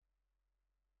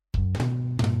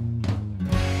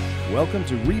Welcome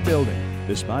to Rebuilding.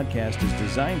 This podcast is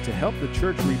designed to help the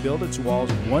church rebuild its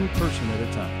walls one person at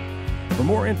a time. For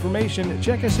more information,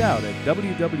 check us out at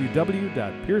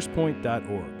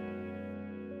www.piercepoint.org.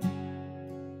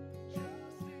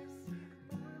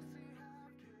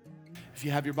 If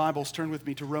you have your Bibles, turn with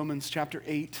me to Romans chapter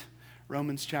 8.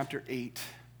 Romans chapter 8.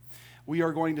 We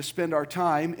are going to spend our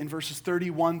time in verses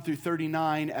 31 through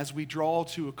 39 as we draw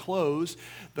to a close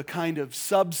the kind of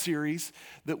sub-series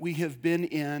that we have been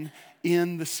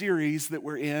in the series that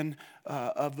we're in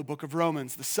of the book of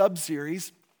Romans. The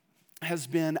sub-series has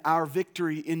been our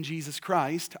victory in Jesus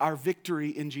Christ, our victory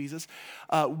in Jesus,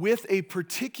 with a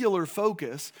particular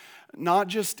focus, not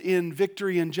just in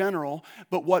victory in general,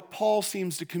 but what Paul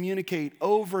seems to communicate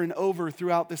over and over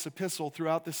throughout this epistle,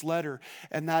 throughout this letter,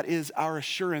 and that is our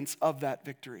assurance of that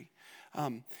victory.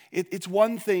 It's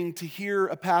one thing to hear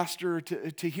a pastor,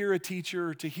 to hear a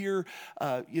teacher, to hear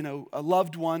a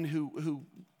loved one who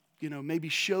maybe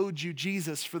showed you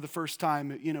Jesus for the first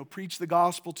time, preached the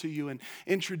gospel to you and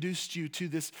introduced you to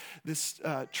this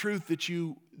truth that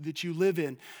you live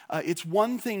in. It's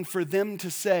one thing for them to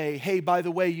say, hey, by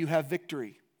the way, you have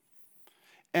victory.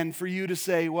 And for you to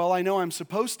say, well, I know I'm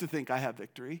supposed to think I have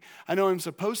victory. I know I'm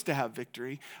supposed to have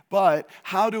victory. But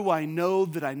how do I know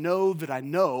that I know that I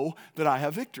know that I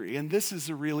have victory? And this is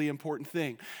a really important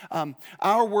thing.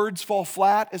 Our words fall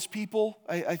flat as people,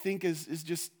 I think, is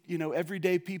just,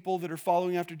 everyday people that are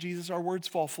following after Jesus. Our words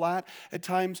fall flat at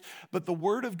times. But the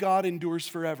word of God endures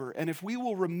forever. And if we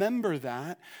will remember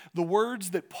that, the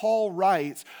words that Paul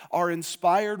writes are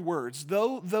inspired words.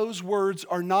 Though those words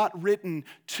are not written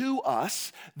to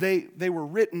us, they were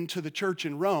written to the church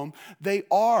in Rome, they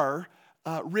are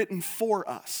written for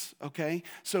us, okay?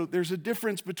 So there's a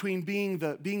difference between being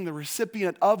the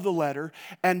recipient of the letter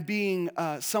and being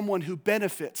someone who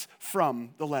benefits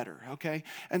from the letter, okay?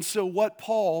 And so what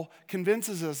Paul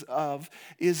convinces us of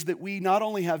is that we not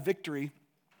only have victory,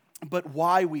 but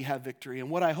why we have victory. And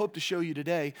what I hope to show you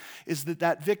today is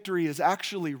that victory is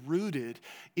actually rooted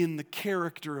in the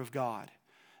character of God.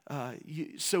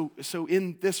 So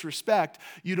in this respect,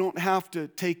 you don't have to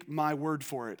take my word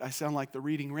for it. I sound like the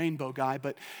Reading Rainbow guy,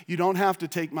 but you don't have to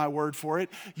take my word for it.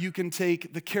 You can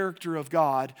take the character of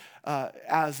God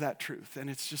as that truth, and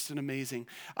it's just an amazing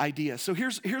idea. So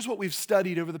here's what we've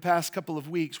studied over the past couple of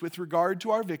weeks with regard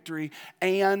to our victory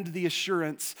and the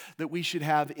assurance that we should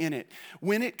have in it.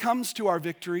 When it comes to our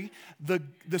victory, the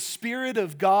Spirit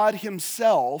of God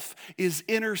Himself is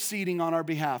interceding on our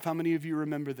behalf. How many of you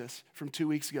remember this from 2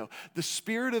 weeks ago? The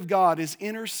Spirit of God is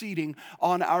interceding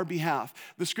on our behalf.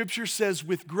 The Scripture says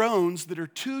with groans that are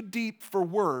too deep for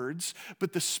words,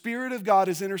 but the Spirit of God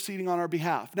is interceding on our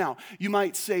behalf. Now, you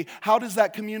might say, how does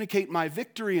that communicate my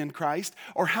victory in Christ?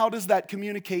 Or how does that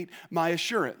communicate my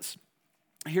assurance?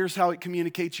 Here's how it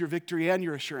communicates your victory and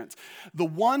your assurance. The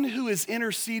one who is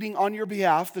interceding on your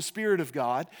behalf, the Spirit of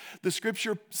God, the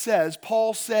Scripture says,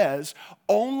 Paul says,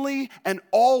 only and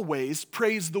always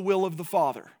praise the will of the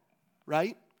Father,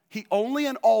 right? He only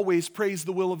and always prays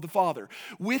the will of the Father,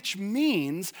 which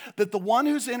means that the one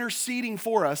who's interceding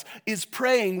for us is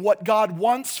praying what God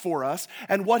wants for us,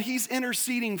 and what He's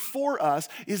interceding for us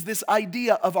is this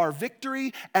idea of our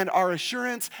victory and our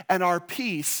assurance and our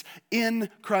peace in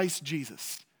Christ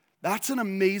Jesus. That's an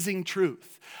amazing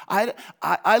truth.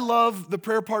 I love the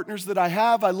prayer partners that I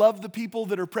have. I love the people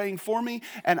that are praying for me,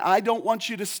 and I don't want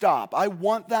you to stop. I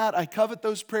want that. I covet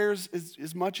those prayers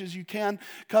as much as you can.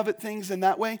 Covet things in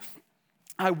that way.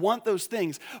 I want those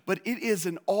things, but it is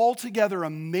an altogether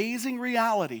amazing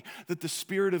reality that the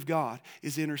Spirit of God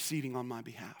is interceding on my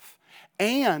behalf,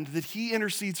 and that He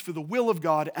intercedes for the will of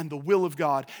God, and the will of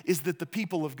God is that the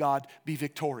people of God be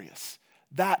victorious.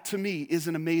 That, to me, is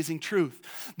an amazing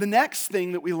truth. The next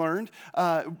thing that we learned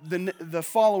the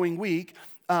following week,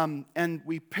 and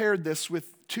we paired this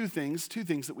with two things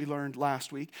that we learned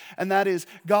last week, and that is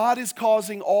God is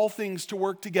causing all things to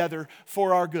work together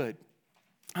for our good.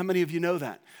 How many of you know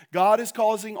that? God is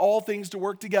causing all things to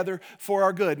work together for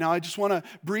our good. Now, I just want to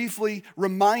briefly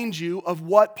remind you of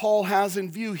what Paul has in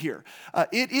view here.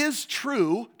 It is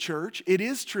true, church, it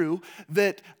is true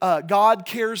that God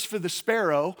cares for the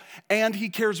sparrow and He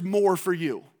cares more for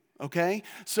you. Okay,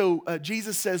 so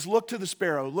Jesus says, look to the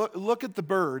sparrow, look at the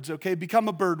birds, okay? Become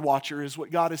a bird watcher is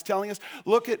what God is telling us.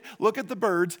 Look at the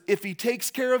birds. If He takes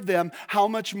care of them, how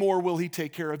much more will He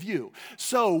take care of you?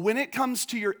 So when it comes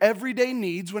to your everyday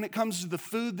needs, when it comes to the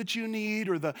food that you need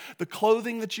or the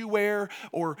clothing that you wear,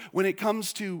 or when it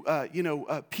comes to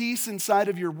peace inside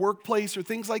of your workplace or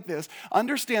things like this,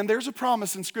 understand there's a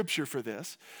promise in Scripture for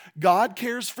this. God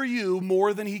cares for you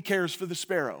more than He cares for the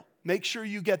sparrow. Make sure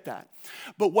you get that.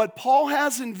 But what Paul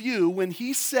has in view when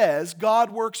he says God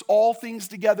works all things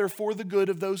together for the good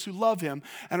of those who love him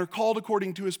and are called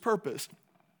according to his purpose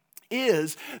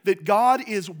is that God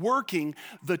is working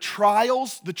the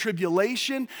trials, the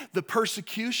tribulation, the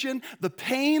persecution, the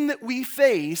pain that we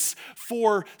face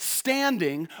for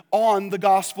standing on the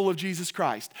gospel of Jesus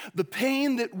Christ. The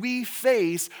pain that we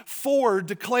face for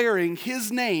declaring his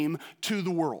name to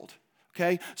the world.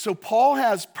 Okay, so Paul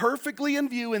has perfectly in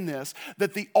view in this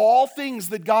that all things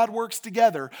that God works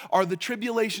together are the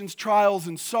tribulations, trials,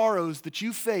 and sorrows that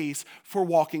you face for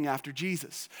walking after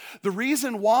Jesus. The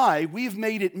reason why we've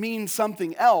made it mean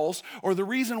something else, or the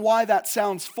reason why that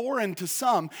sounds foreign to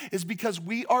some, is because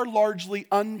we are largely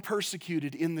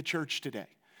unpersecuted in the church today.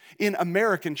 In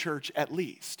American church, at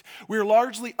least. We're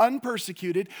largely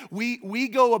unpersecuted. We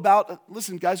go about,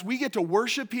 listen guys, we get to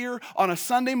worship here on a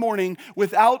Sunday morning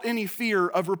without any fear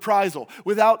of reprisal,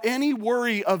 without any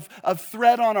worry of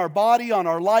threat on our body, on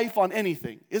our life, on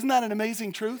anything. Isn't that an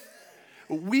amazing truth?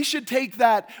 We should take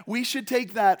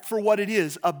that for what it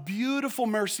is, a beautiful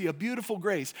mercy, a beautiful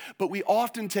grace, but we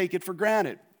often take it for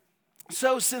granted.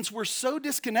 So since we're so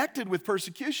disconnected with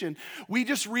persecution, we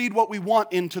just read what we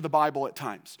want into the Bible at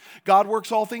times. God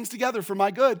works all things together for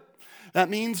my good. That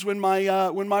means when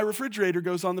my refrigerator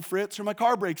goes on the fritz or my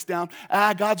car breaks down,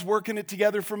 God's working it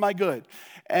together for my good.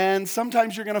 And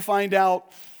sometimes you're going to find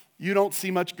out you don't see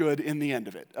much good in the end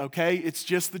of it, okay? It's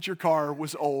just that your car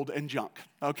was old and junk,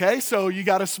 okay? So you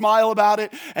got to smile about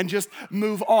it and just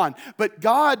move on. But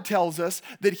God tells us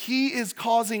that he is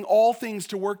causing all things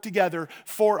to work together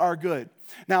for our good.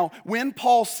 Now, when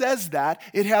Paul says that,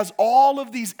 it has all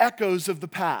of these echoes of the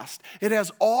past. It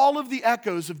has all of the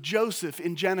echoes of Joseph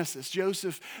in Genesis.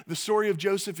 The story of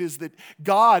Joseph is that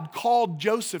God called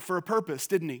Joseph for a purpose,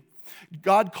 didn't he?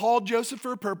 God called Joseph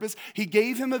for a purpose. He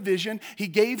gave him a vision. He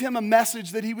gave him a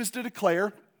message that he was to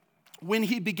declare. When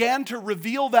he began to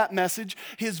reveal that message,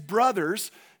 his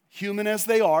brothers, human as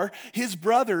they are, his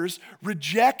brothers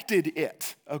rejected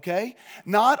it, okay?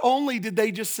 Not only did they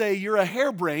just say, you're a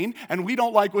harebrain and we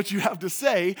don't like what you have to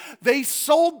say, they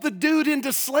sold the dude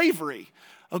into slavery,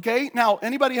 okay? Now,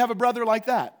 anybody have a brother like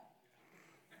that?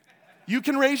 You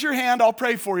can raise your hand, I'll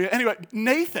pray for you. Anyway,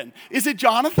 Nathan, is it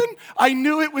Jonathan? I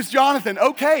knew it was Jonathan.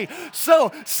 Okay,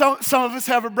 so some of us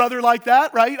have a brother like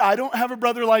that, right? I don't have a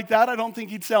brother like that. I don't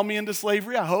think he'd sell me into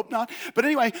slavery. I hope not. But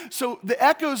anyway, so the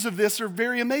echoes of this are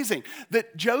very amazing.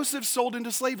 That Joseph sold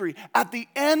into slavery. At the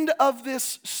end of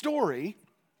this story,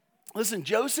 listen,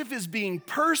 Joseph is being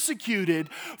persecuted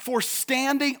for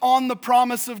standing on the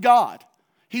promise of God.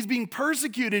 He's being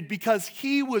persecuted because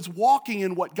he was walking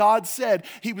in what God said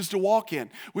he was to walk in,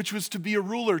 which was to be a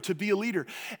ruler, to be a leader.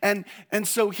 And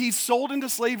so he's sold into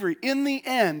slavery. In the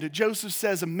end, Joseph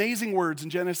says amazing words in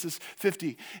Genesis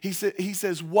 50. He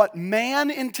says, what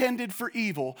man intended for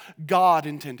evil, God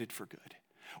intended for good.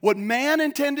 What man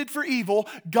intended for evil,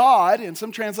 God, and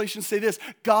some translations say this,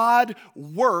 God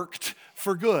worked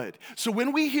for good. So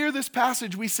when we hear this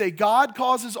passage, we say, God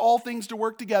causes all things to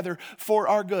work together for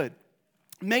our good.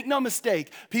 Make no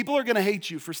mistake, people are going to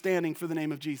hate you for standing for the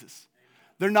name of Jesus.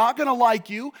 They're not going to like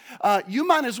you. You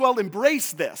might as well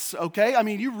embrace this, okay? I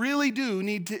mean, you really do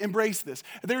need to embrace this.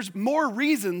 There's more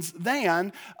reasons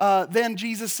than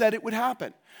Jesus said it would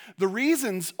happen. The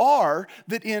reasons are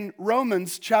that in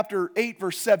Romans chapter 8,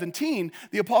 verse 17,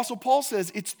 the Apostle Paul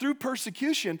says it's through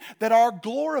persecution that our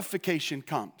glorification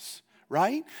comes,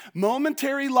 right?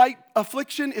 Momentary light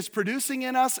affliction is producing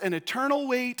in us an eternal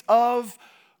weight of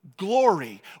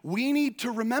glory. We need to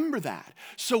remember that.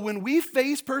 So when we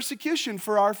face persecution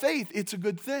for our faith, it's a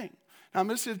good thing. Now I'm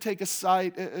just going to take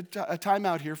a time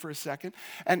out here for a second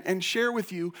and share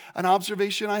with you an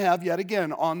observation I have yet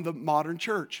again on the modern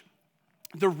church.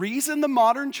 The reason the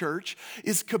modern church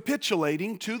is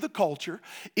capitulating to the culture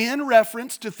in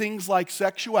reference to things like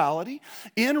sexuality,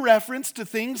 in reference to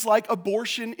things like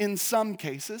abortion in some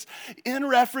cases, in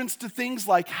reference to things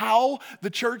like how the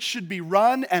church should be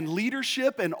run and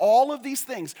leadership and all of these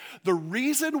things, the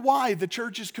reason why the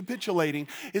church is capitulating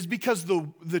is because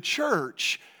the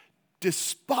church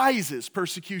despises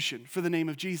persecution for the name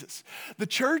of Jesus. The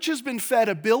church has been fed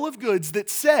a bill of goods that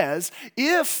says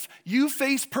if you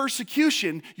face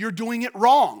persecution, you're doing it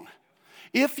wrong.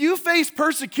 If you face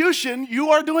persecution,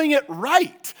 you are doing it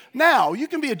right. Now, you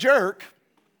can be a jerk.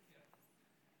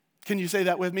 Can you say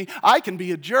that with me? I can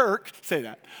be a jerk. Say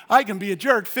that. I can be a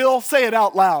jerk. Phil, say it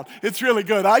out loud. It's really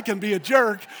good. I can be a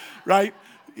jerk, right?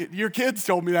 Your kids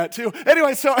told me that too.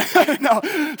 Anyway, so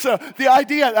the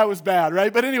idea, that was bad,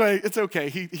 right? But anyway, it's okay.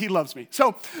 He loves me.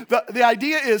 So the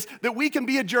idea is that we can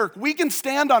be a jerk. We can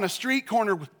stand on a street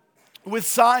corner with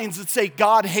signs that say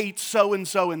God hates so and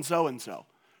so and so and so,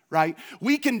 right?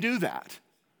 We can do that.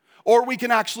 Or we can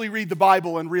actually read the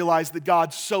Bible and realize that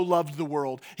God so loved the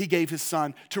world, he gave his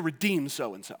son to redeem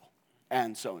so and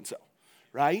so,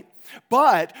 right?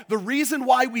 But the reason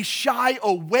why we shy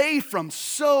away from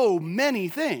so many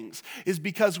things is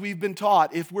because we've been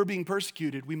taught if we're being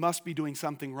persecuted, we must be doing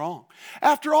something wrong.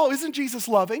 After all, isn't Jesus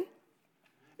loving?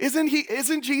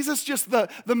 Isn't Jesus just the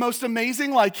most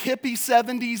amazing, like hippie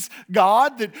 70s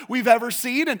God that we've ever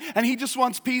seen? And he just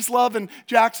wants peace, love, and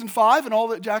Jackson 5 and all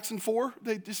that Jackson 4,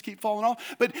 they just keep falling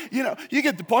off. But you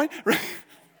get the point.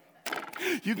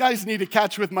 You guys need to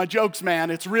catch with my jokes, man.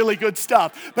 It's really good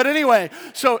stuff. But anyway,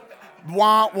 so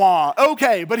wah, wah.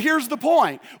 Okay, but here's the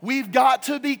point. We've got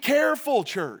to be careful,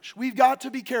 church. We've got to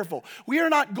be careful. We are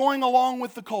not going along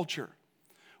with the culture.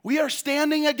 We are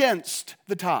standing against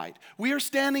the tide. We are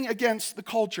standing against the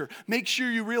culture. Make sure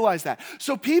you realize that.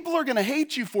 So people are going to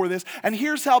hate you for this, and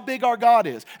here's how big our God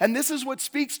is. And this is what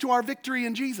speaks to our victory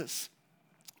in Jesus.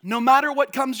 No matter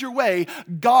what comes your way,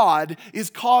 God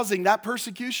is causing that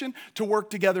persecution to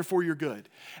work together for your good.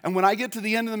 And when I get to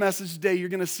the end of the message today, you're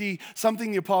going to see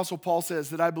something the Apostle Paul says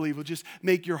that I believe will just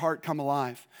make your heart come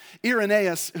alive.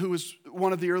 Irenaeus, who was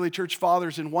one of the early church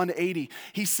fathers in 180,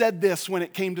 he said this when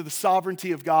it came to the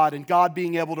sovereignty of God and God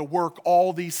being able to work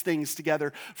all these things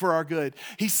together for our good.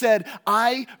 He said,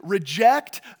 I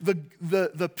reject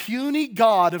the puny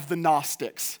God of the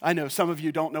Gnostics. I know some of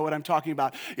you don't know what I'm talking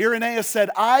about. Irenaeus said,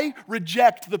 I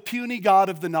reject the puny God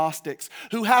of the Gnostics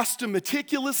who has to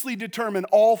meticulously determine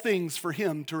all things for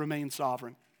him to remain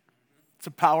sovereign. It's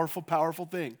a powerful, powerful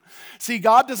thing. See,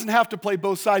 God doesn't have to play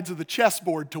both sides of the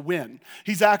chessboard to win.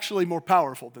 He's actually more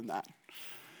powerful than that.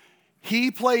 He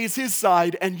plays his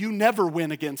side and you never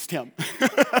win against him,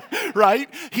 right?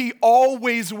 He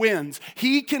always wins.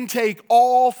 He can take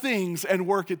all things and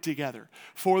work it together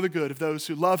for the good of those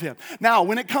who love him. Now,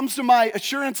 when it comes to my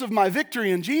assurance of my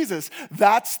victory in Jesus,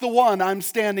 that's the one I'm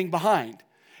standing behind.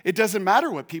 It doesn't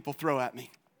matter what people throw at me.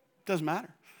 It doesn't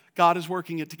matter. God is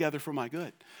working it together for my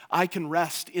good. I can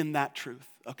rest in that truth,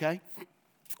 okay?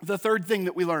 The third thing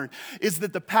that we learn is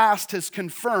that the past has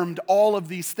confirmed all of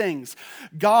these things.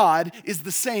 God is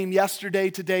the same yesterday,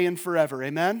 today, and forever,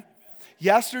 amen?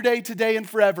 Yesterday, today, and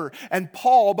forever. And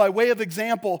Paul, by way of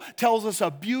example, tells us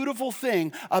a beautiful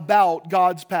thing about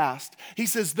God's past. He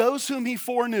says, those whom he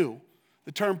foreknew,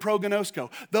 the term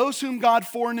prognosko, those whom God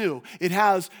foreknew. It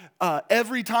has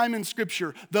every time in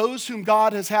Scripture, those whom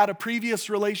God has had a previous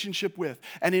relationship with.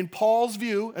 And in Paul's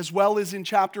view, as well as in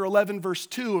chapter 11, verse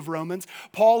 2 of Romans,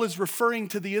 Paul is referring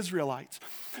to the Israelites.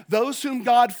 Those whom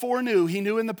God foreknew, he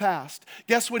knew in the past.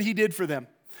 Guess what he did for them?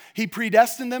 He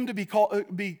predestined them to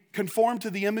be conformed to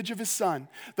the image of his Son.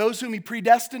 Those whom he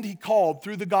predestined, he called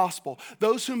through the gospel.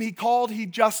 Those whom he called, he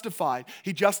justified.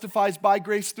 He justifies by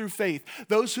grace through faith.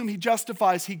 Those whom he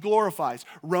justifies, he glorifies.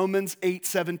 Romans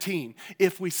 8:17.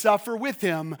 If we suffer with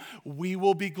him, we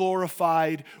will be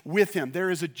glorified with him. There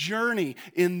is a journey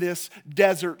in this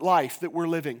desert life that we're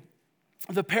living.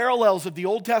 The parallels of the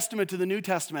Old Testament to the New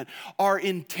Testament are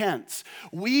intense.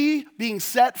 We, being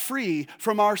set free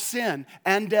from our sin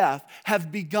and death,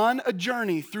 have begun a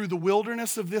journey through the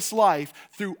wilderness of this life,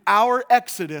 through our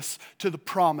exodus to the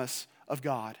promise of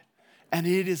God. And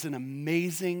it is an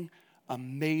amazing,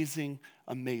 amazing,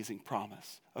 amazing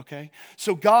promise, okay?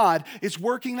 So God is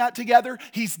working that together.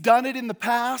 He's done it in the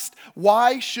past.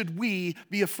 Why should we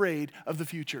be afraid of the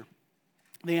future?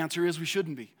 The answer is we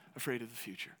shouldn't be afraid of the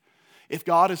future. If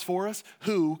God is for us,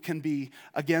 who can be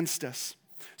against us?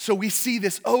 So we see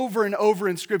this over and over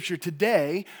in Scripture.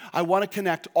 Today, I want to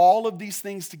connect all of these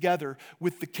things together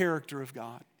with the character of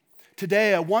God.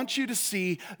 Today, I want you to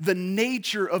see the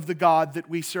nature of the God that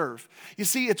we serve. You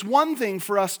see, it's one thing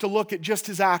for us to look at just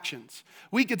his actions.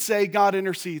 We could say God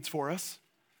intercedes for us,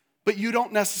 but you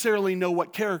don't necessarily know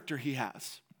what character he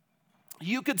has.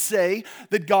 You could say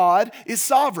that God is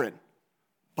sovereign,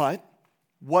 but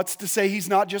what's to say he's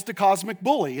not just a cosmic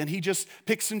bully and he just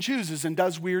picks and chooses and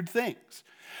does weird things?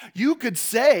 You could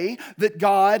say that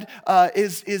God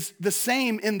is the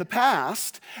same in the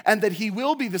past and that he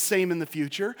will be the same in the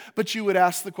future, but you would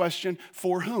ask the question,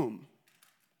 for whom?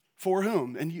 For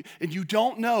whom? And you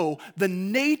don't know the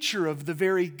nature of the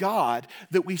very God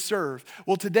that we serve.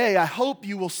 Well, today I hope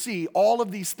you will see all of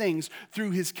these things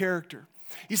through his character.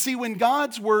 You see, when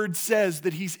God's word says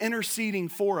that he's interceding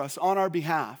for us on our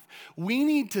behalf, we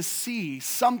need to see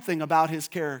something about his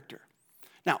character.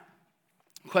 Now,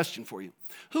 question for you.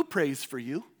 Who prays for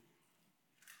you?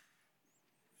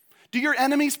 Do your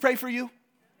enemies pray for you?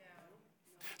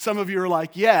 Some of you are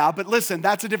like, yeah, but listen,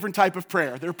 that's a different type of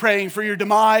prayer. They're praying for your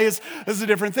demise. This is a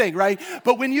different thing, right?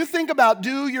 But when you think about,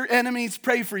 do your enemies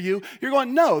pray for you? You're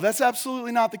going, no, that's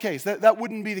absolutely not the case. That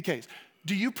wouldn't be the case.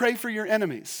 Do you pray for your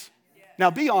enemies? Now,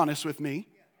 be honest with me.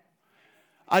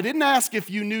 I didn't ask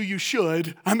if you knew you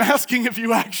should. I'm asking if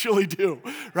you actually do,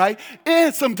 right?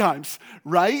 Sometimes,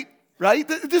 right? Right?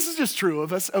 This is just true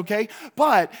of us, okay?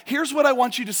 But here's what I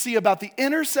want you to see about the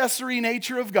intercessory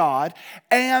nature of God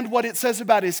and what it says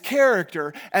about his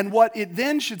character and what it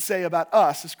then should say about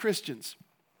us as Christians.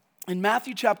 In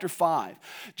Matthew chapter 5,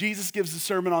 Jesus gives the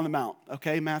Sermon on the Mount,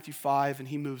 okay? Matthew 5, and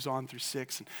he moves on through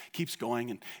 6 and keeps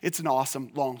going, and it's an awesome,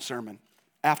 long sermon.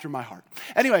 After my heart.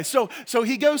 Anyway, so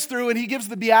he goes through and he gives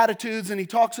the Beatitudes and he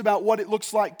talks about what it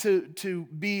looks like to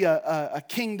be a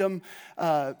kingdom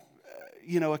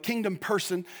a kingdom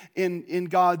person in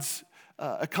God's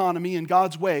economy, in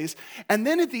God's ways. And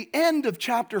then at the end of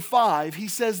chapter 5, he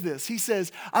says this. He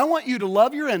says, I want you to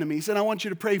love your enemies and I want you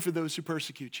to pray for those who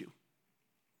persecute you.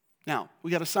 Now, we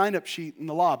got a sign-up sheet in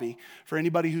the lobby for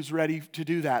anybody who's ready to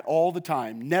do that all the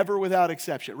time, never without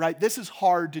exception, right? This is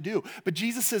hard to do, but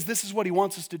Jesus says this is what he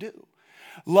wants us to do.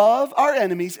 Love our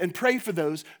enemies and pray for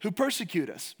those who persecute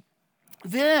us.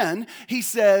 Then he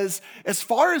says, as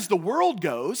far as the world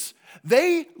goes,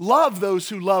 they love those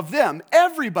who love them.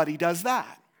 Everybody does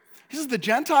that. He says the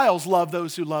Gentiles love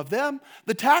those who love them.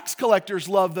 The tax collectors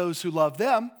love those who love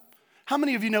them. How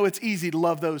many of you know it's easy to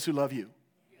love those who love you?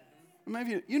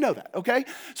 Maybe you know that, okay?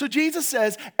 So Jesus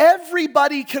says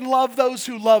everybody can love those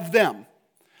who love them.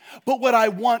 But what I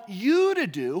want you to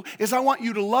do is I want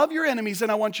you to love your enemies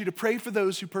and I want you to pray for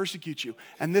those who persecute you.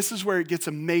 And this is where it gets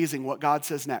amazing what God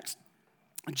says next.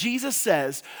 Jesus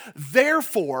says,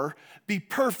 therefore, be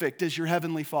perfect as your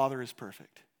heavenly Father is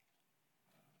perfect.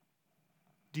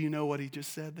 Do you know what he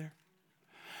just said there?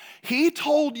 He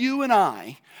told you and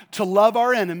I to love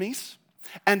our enemies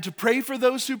and to pray for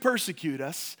those who persecute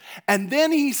us. And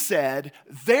then he said,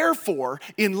 therefore,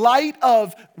 in light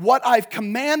of what I've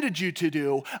commanded you to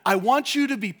do, I want you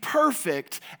to be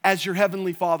perfect as your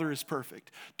heavenly Father is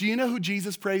perfect. Do you know who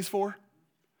Jesus prays for?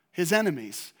 His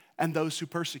enemies and those who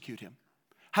persecute him.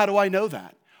 How do I know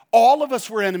that? All of us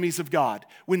were enemies of God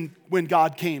when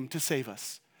God came to save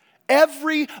us.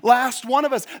 Every last one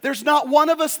of us. There's not one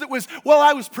of us that was, well,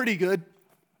 I was pretty good.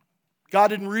 God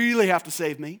didn't really have to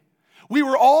save me. We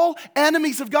were all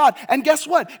enemies of God. And guess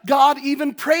what? God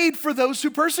even prayed for those who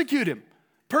persecuted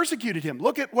him.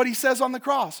 Look at what he says on the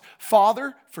cross.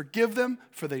 Father, forgive them,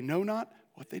 for they know not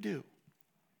what they do.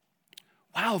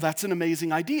 Wow, that's an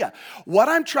amazing idea. What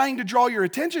I'm trying to draw your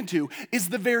attention to is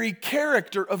the very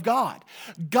character of God.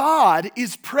 God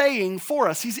is praying for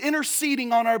us. He's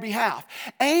interceding on our behalf.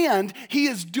 And he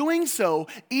is doing so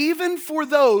even for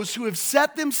those who have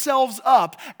set themselves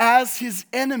up as his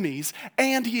enemies.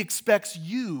 And he expects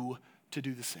you to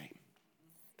do the same.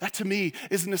 That to me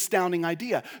is an astounding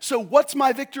idea. So what's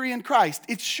my victory in Christ?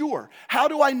 It's sure. How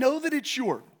do I know that it's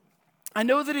sure? I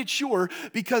know that it's sure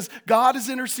because God is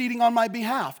interceding on my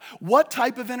behalf. What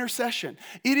type of intercession?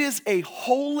 It is a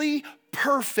holy,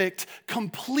 perfect,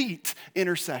 complete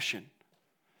intercession.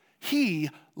 He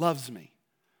loves me.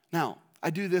 Now, I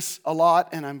do this a lot,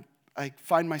 and I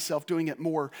find myself doing it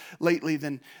more lately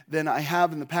than I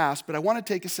have in the past, but I want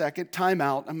to take a second, time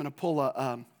out. I'm going to pull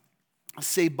a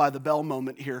Saved by the Bell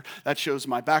moment here. That shows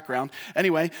my background.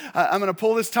 Anyway, I'm going to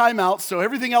pull this time out so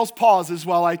everything else pauses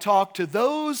while I talk to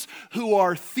those who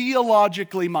are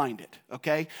theologically minded,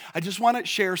 okay? I just want to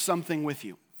share something with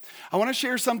you. I want to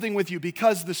share something with you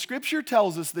because the scripture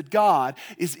tells us that God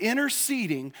is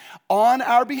interceding on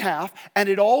our behalf, and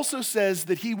it also says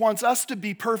that he wants us to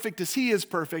be perfect as he is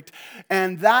perfect,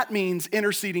 and that means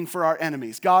interceding for our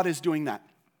enemies. God is doing that.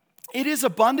 It is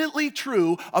abundantly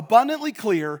true, abundantly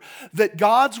clear that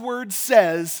God's word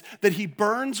says that he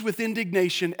burns with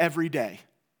indignation every day.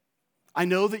 I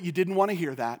know that you didn't want to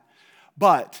hear that,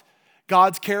 but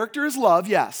God's character is love,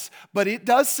 yes, but it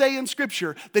does say in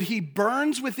scripture that he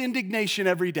burns with indignation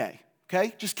every day,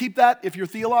 okay? Just keep that, if you're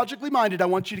theologically minded, I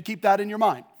want you to keep that in your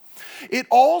mind. It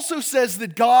also says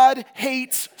that God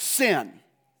hates sin.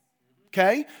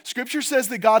 Okay? Scripture says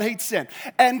that God hates sin.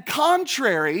 And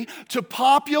contrary to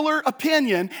popular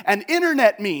opinion and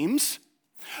internet memes,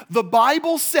 the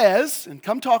Bible says, and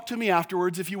come talk to me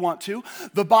afterwards if you want to,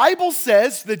 the Bible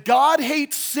says that God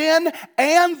hates sin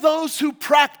and those who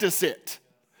practice it,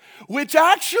 which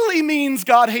actually means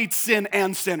God hates sin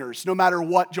and sinners, no matter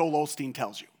what Joel Osteen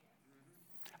tells you.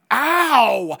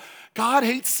 Ow! God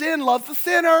hates sin, love the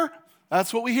sinner.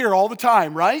 That's what we hear all the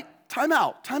time, right? Time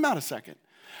out a second.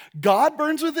 God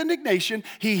burns with indignation,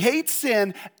 he hates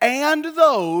sin, and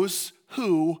those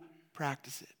who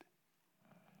practice it.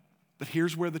 But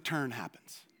here's where the turn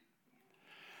happens.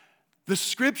 The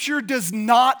scripture does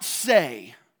not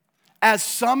say, as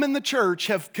some in the church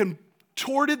have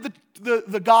contorted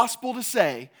the gospel to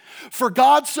say, for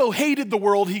God so hated the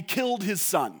world, he killed his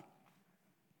son.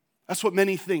 That's what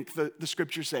many think the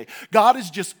scriptures say. God is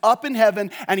just up in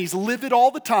heaven and he's livid all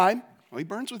the time. Well, he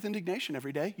burns with indignation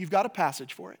every day. You've got a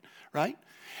passage for it, right?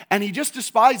 And he just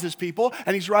despises people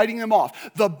and he's writing them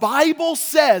off. The Bible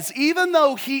says, even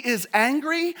though he is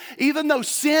angry, even though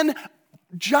sin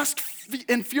just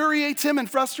infuriates him and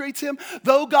frustrates him,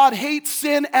 though God hates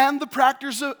sin and the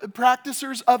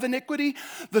practicers of iniquity,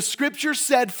 the scripture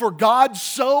said, for God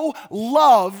so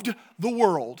loved the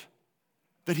world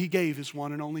that he gave his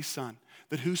one and only Son,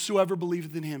 that whosoever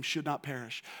believeth in him should not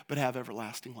perish, but have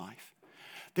everlasting life.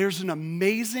 There's an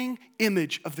amazing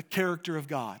image of the character of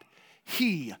God.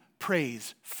 He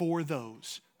prays for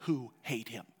those who hate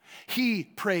him. He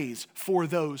prays for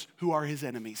those who are his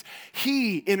enemies.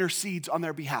 He intercedes on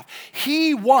their behalf.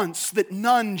 He wants that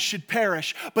none should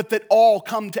perish, but that all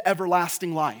come to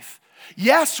everlasting life.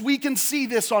 Yes, we can see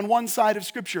this on one side of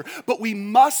Scripture, but we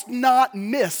must not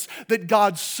miss that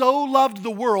God so loved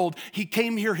the world, he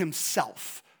came here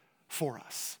himself for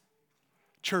us.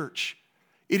 Church,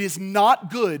 it is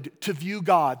not good to view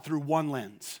God through one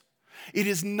lens. It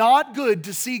is not good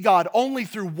to see God only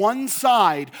through one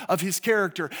side of his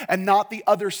character and not the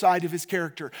other side of his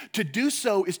character. To do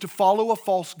so is to follow a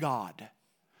false God.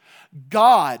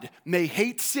 God may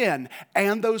hate sin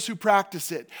and those who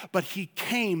practice it, but he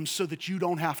came so that you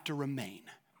don't have to remain.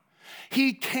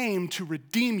 He came to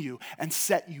redeem you and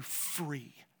set you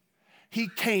free. He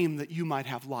came that you might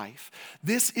have life.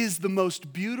 This is the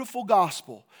most beautiful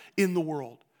gospel in the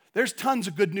world. There's tons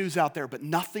of good news out there, but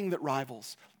nothing that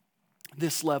rivals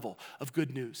this level of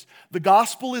good news. The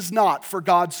gospel is not for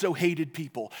God so hated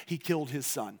people, he killed his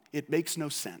son. It makes no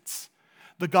sense.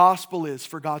 The gospel is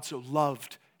for God so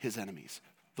loved his enemies,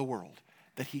 the world,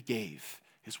 that he gave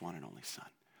his one and only Son.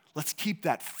 Let's keep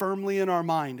that firmly in our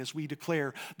mind as we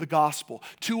declare the gospel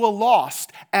to a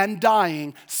lost and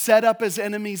dying, set up as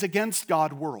enemies against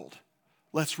God world.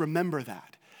 Let's remember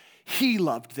that. He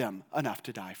loved them enough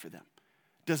to die for them.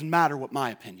 Doesn't matter what my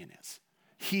opinion is.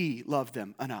 He loved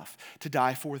them enough to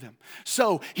die for them.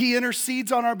 So he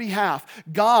intercedes on our behalf.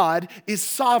 God is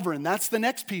sovereign. That's the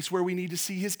next piece where we need to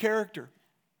see his character.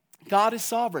 God is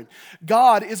sovereign.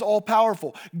 God is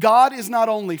all-powerful. God is not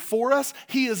only for us,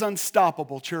 he is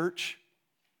unstoppable, church.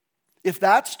 If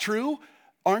that's true,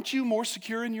 aren't you more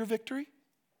secure in your victory?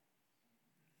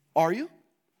 Are you?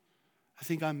 I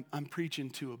think I'm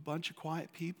preaching to a bunch of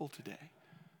quiet people today.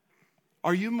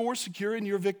 Are you more secure in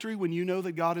your victory when you know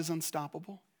that God is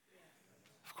unstoppable?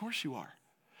 Of course you are.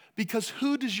 Because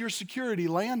who does your security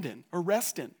land in or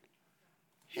rest in?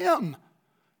 Him,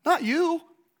 not you.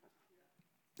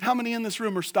 How many in this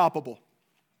room are stoppable?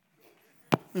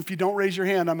 If you don't raise your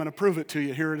hand, I'm going to prove it to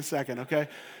you here in a second, okay?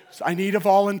 So I need a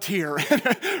volunteer,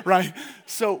 right?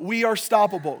 So we are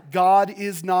stoppable. God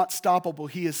is not stoppable.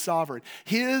 He is sovereign.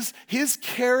 His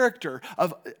character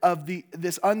of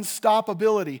this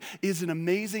unstoppability is an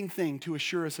amazing thing to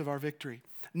assure us of our victory.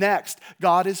 Next,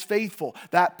 God is faithful.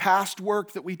 That past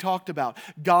work that we talked about.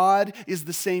 God is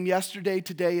the same yesterday,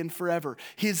 today, and forever.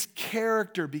 His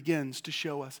character begins to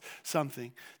show us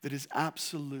something that is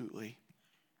absolutely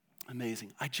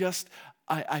amazing.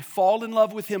 I fall in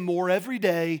love with him more every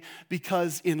day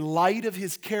because in light of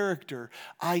his character,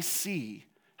 I see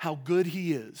how good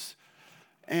he is.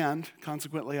 And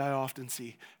consequently, I often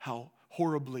see how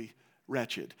horribly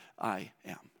wretched I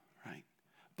am.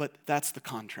 But that's the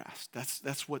contrast.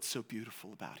 That's what's so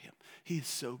beautiful about him. He is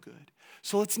so good.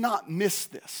 So let's not miss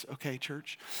this, okay,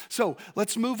 church? So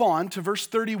let's move on to verse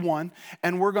 31,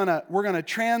 and we're gonna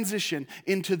transition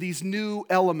into these new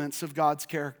elements of God's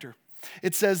character.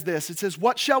 It says this. It says,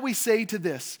 "What shall we say to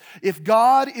this? If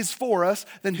God is for us,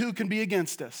 then who can be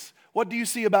against us?" What do you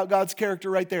see about God's character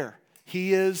right there?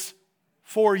 He is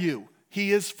for you.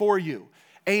 He is for you.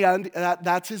 And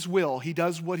that's his will. He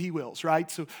does what he wills, right?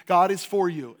 So God is for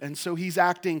you. And so he's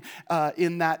acting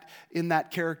in that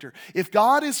character. If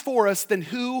God is for us, then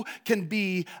who can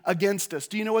be against us?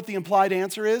 Do you know what the implied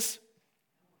answer is?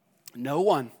 No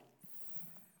one.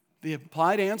 The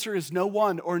implied answer is no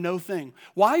one or no thing.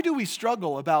 Why do we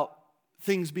struggle about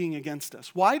things being against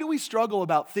us? Why do we struggle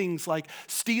about things like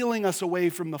stealing us away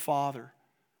from the Father?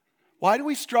 Why do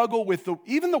we struggle with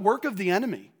even the work of the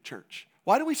enemy, church?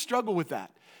 Why do we struggle with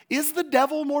that? Is the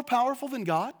devil more powerful than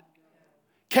God?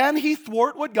 Can he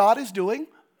thwart what God is doing?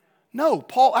 No.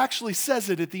 Paul actually says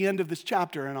it at the end of this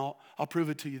chapter, and I'll prove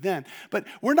it to you then. But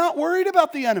we're not worried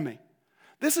about the enemy.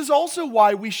 This is also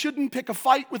why we shouldn't pick a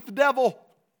fight with the devil.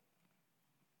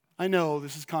 I know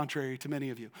this is contrary to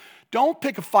many of you. Don't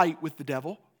pick a fight with the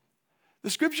devil. The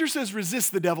scripture says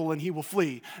resist the devil and he will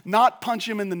flee, not punch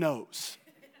him in the nose.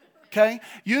 Okay?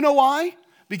 You know why?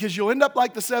 Because you'll end up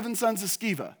like the 7 sons of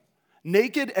Sceva,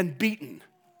 naked and beaten.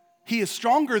 He is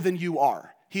stronger than you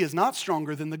are. He is not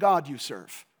stronger than the God you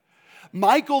serve.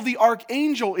 Michael the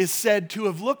archangel is said to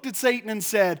have looked at Satan and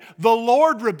said, "The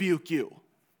Lord rebuke you."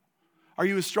 Are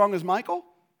you as strong as Michael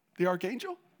the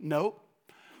archangel? No.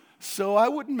 So I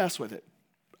wouldn't mess with it.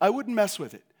 I wouldn't mess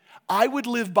with it. I would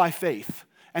live by faith.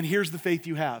 And here's the faith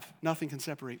you have. Nothing can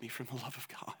separate me from the love of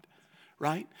God.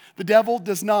 Right? The devil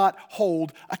does not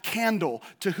hold a candle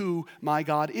to who my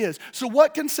God is. So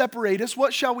what can separate us?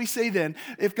 What shall we say then?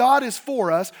 If God is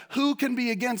for us, who can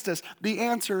be against us? The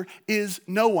answer is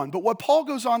no one. But what Paul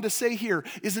goes on to say here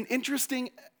is an interesting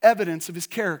evidence of his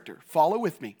character. Follow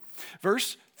with me.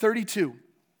 Verse 32.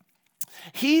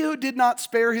 He who did not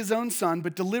spare his own son,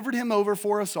 but delivered him over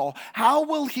for us all, how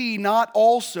will he not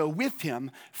also with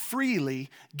him freely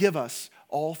give us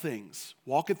all things?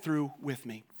 Walk it through with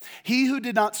me. He who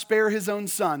did not spare his own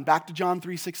son, back to John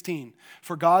 3:16,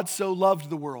 for God so loved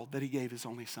the world that he gave his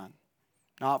only son.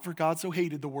 Not for God so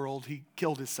hated the world, he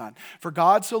killed his son. For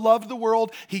God so loved the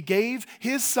world, he gave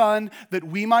his son that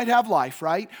we might have life,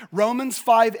 right? Romans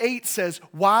 5:8 says,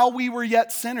 while we were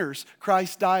yet sinners,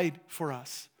 Christ died for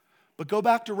us. But go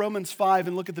back to Romans 5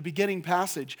 and look at the beginning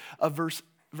passage of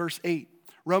verse 8.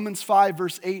 Romans 5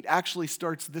 verse 8 actually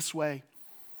starts this way.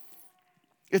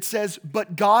 It says,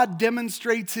 but God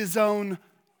demonstrates his own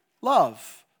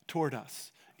love toward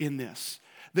us in this,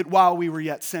 that while we were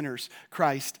yet sinners,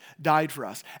 Christ died for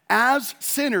us. As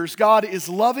sinners, God is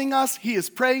loving us. He is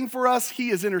praying for us. He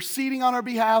is interceding on our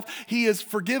behalf. He is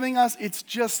forgiving us. It's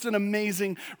just an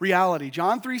amazing reality.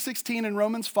 John 3:16 and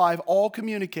Romans 5 all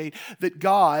communicate that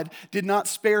God did not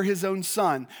spare his own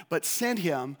son, but sent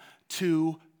him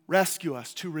to rescue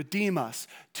us, to redeem us,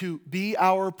 to be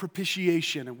our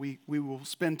propitiation. And we will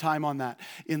spend time on that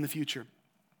in the future.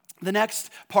 The next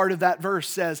part of that verse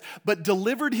says, but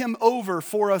delivered him over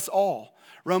for us all.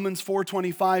 Romans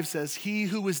 4:25 says, he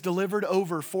who was delivered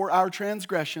over for our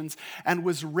transgressions and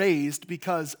was raised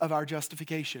because of our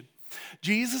justification.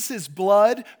 Jesus'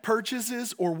 blood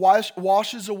purchases or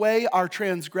washes away our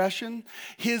transgression.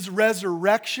 His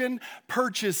resurrection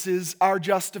purchases our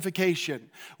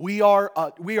justification. We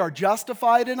are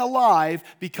justified and alive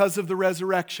because of the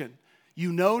resurrection.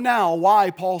 You know now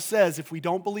why Paul says if we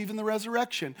don't believe in the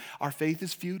resurrection, our faith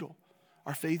is futile.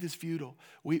 Our faith is futile.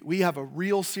 We have a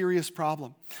real serious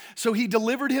problem. So he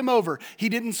delivered him over. He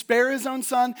didn't spare his own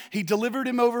son. He delivered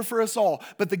him over for us all.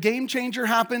 But the game changer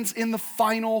happens in the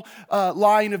final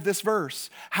line of this verse.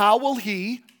 How will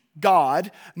he,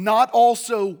 God, not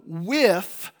also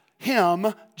with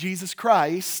him, Jesus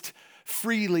Christ,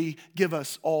 freely give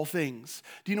us all things?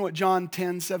 Do you know what John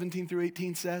 10:17 through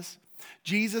 18 says?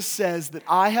 Jesus says that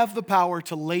I have the power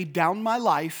to lay down my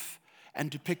life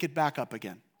and to pick it back up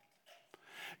again.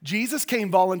 Jesus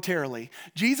came voluntarily.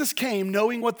 Jesus came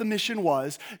knowing what the mission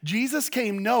was. Jesus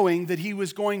came knowing that he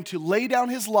was going to lay down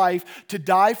his life to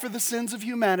die for the sins of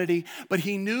humanity, but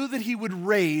he knew that he would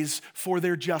raise for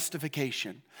their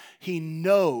justification. He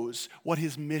knows what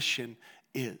his mission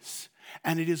is.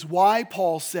 And it is why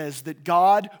Paul says that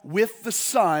God with the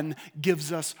Son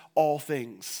gives us all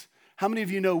things. How many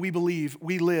of you know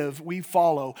we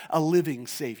follow a living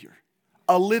Savior?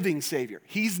 A living Savior.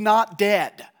 He's not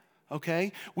dead.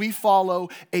 Okay? We follow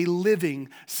a living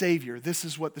Savior. This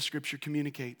is what the Scripture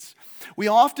communicates. We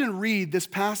often read this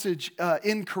passage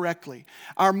incorrectly.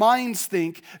 Our minds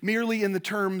think merely in the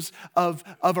terms of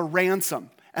a ransom.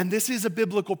 And this is a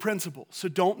biblical principle, so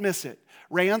don't miss it.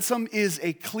 Ransom is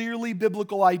a clearly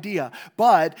biblical idea,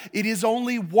 but it is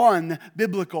only one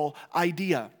biblical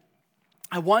idea.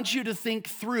 I want you to think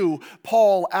through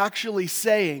Paul actually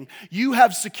saying, you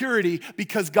have security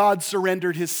because God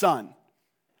surrendered his son,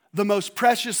 the most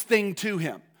precious thing to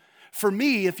him. For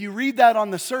me, if you read that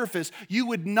on the surface, you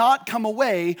would not come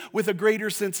away with a greater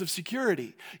sense of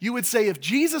security. You would say, if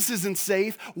Jesus isn't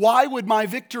safe, why would my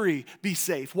victory be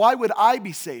safe? Why would I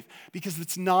be safe? Because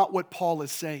it's not what Paul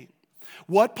is saying.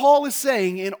 What Paul is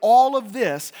saying in all of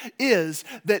this is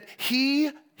that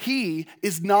he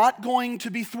is not going to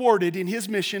be thwarted in his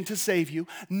mission to save you.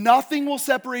 Nothing will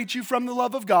separate you from the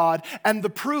love of God, and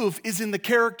the proof is in the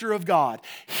character of God.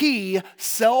 He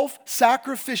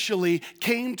self-sacrificially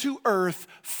came to earth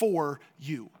for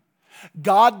you.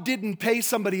 God didn't pay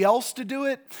somebody else to do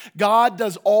it. God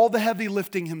does all the heavy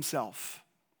lifting himself.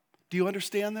 Do you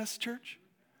understand this, church?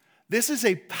 This is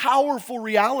a powerful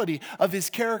reality of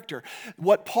his character.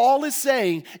 What Paul is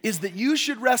saying is that you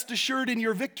should rest assured in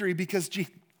your victory because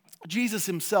Jesus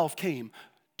himself came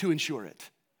to ensure it.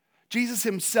 Jesus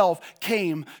himself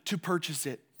came to purchase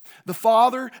it. The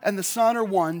Father and the Son are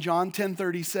one. John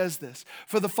 10:30 says this.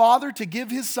 For the Father to give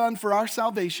his Son for our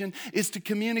salvation is to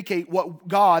communicate what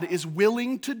God is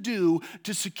willing to do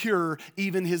to secure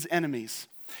even his enemies.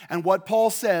 And what Paul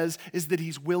says is that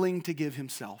he's willing to give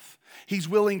himself. He's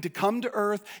willing to come to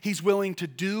earth. He's willing to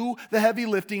do the heavy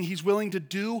lifting. He's willing to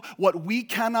do what we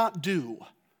cannot do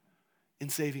in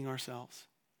saving ourselves.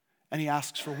 And he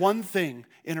asks for one thing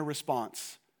in a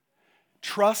response.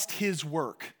 Trust his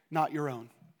work, not your own.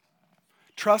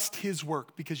 Trust his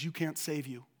work because you can't save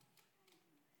you.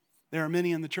 There are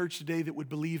many in the church today that would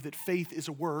believe that faith is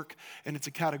a work, and it's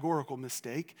a categorical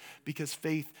mistake because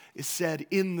faith is said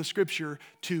in the scripture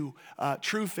to,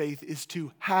 true faith is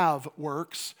to have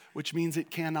works, which means it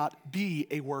cannot be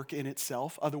a work in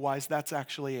itself. Otherwise, that's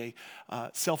actually a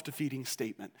self-defeating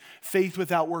statement. Faith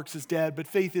without works is dead, but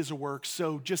faith is a work,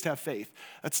 so just have faith.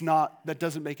 That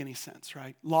doesn't make any sense,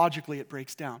 right? Logically, it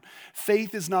breaks down.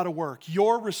 Faith is not a work.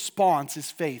 Your response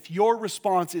is faith. Your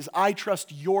response is, I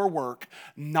trust your work,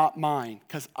 not mine,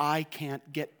 because I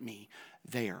can't get me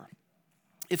there.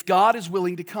 If God is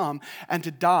willing to come and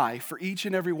to die for each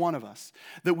and every one of us,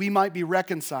 that we might be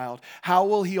reconciled, how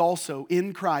will he also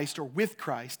in Christ or with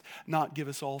Christ not give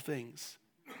us all things?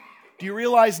 Do you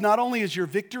realize not only is your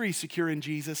victory secure in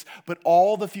Jesus, but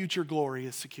all the future glory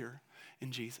is secure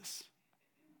in Jesus?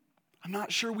 I'm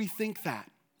not sure we think that.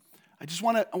 I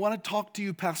want to talk to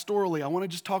you pastorally. I want to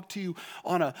just talk to you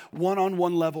on a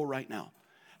one-on-one level right now.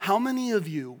 How many of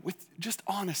you, with just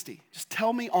honesty, just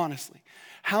tell me honestly,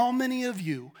 how many of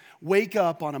you wake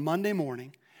up on a Monday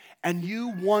morning and you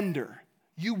wonder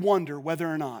whether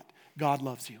or not God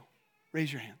loves you?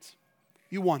 Raise your hands.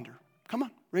 You wonder. Come on,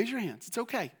 raise your hands. It's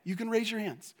okay. You can raise your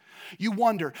hands. You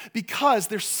wonder because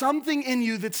there's something in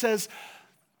you that says,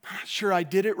 I'm not sure I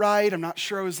did it right. I'm not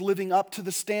sure I was living up to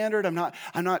the standard.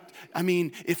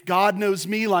 If God knows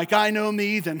me like I know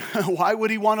me, then why would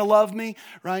he want to love me,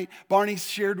 right? Barney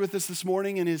shared with us this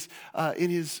morning in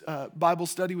his Bible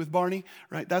study with Barney,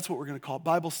 right? That's what we're going to call it,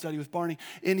 Bible study with Barney.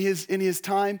 In his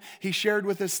time, he shared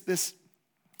with us this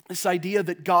idea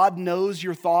that God knows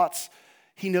your thoughts.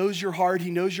 He knows your heart.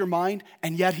 He knows your mind,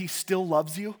 and yet he still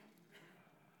loves you.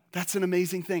 That's an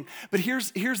amazing thing. But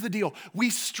here's the deal. We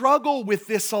struggle with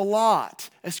this a lot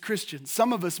as Christians.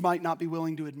 Some of us might not be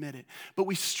willing to admit it. But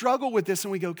we struggle with this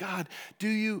and we go, God, do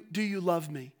you love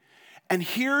me? And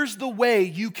here's the way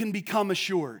you can become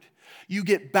assured. You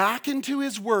get back into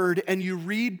his word and you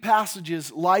read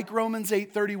passages like Romans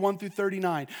 8:31 through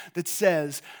 39 that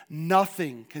says,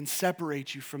 nothing can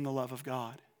separate you from the love of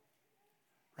God.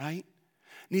 Right?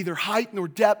 Neither height nor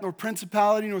depth nor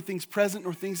principality nor things present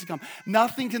nor things to come.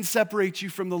 Nothing can separate you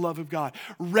from the love of God.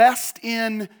 Rest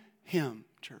in him,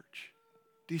 church.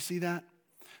 Do you see that?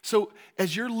 So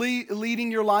as you're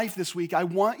leading your life this week, I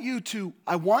want you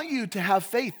to have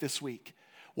faith this week.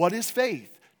 What is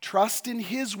faith? Trust in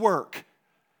his work.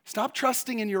 Stop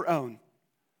trusting in your own.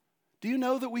 Do you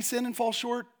know that we sin and fall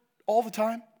short all the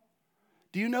time?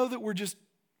 Do you know that we're just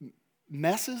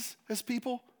messes as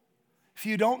people? If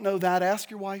you don't know that,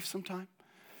 ask your wife sometime.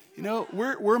 You know,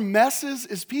 we're messes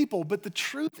as people, but the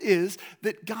truth is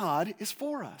that God is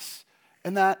for us.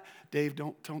 And that, Dave,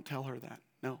 don't tell her that.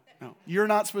 No. You're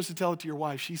not supposed to tell it to your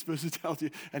wife. She's supposed to tell it to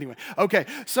you. Anyway, okay.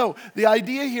 So the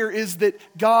idea here is that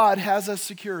God has us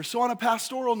secure. So on a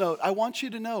pastoral note, I want you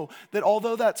to know that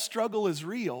although that struggle is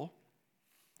real,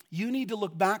 you need to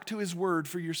look back to his word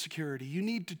for your security. You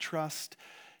need to trust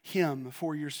him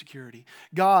for your security.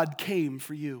 God came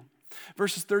for you.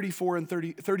 Verses 33 and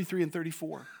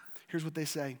 34. Here's what they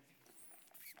say.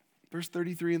 Verse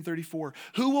 33 and 34.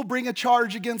 Who will bring a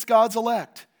charge against God's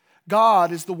elect?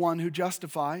 God is the one who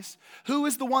justifies. Who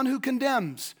is the one who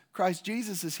condemns? Christ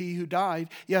Jesus is he who died.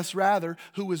 Yes, rather,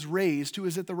 who was raised, who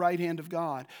is at the right hand of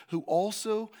God, who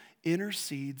also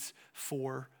intercedes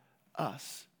for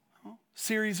us.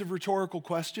 Series of rhetorical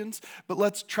questions, but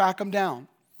let's track them down.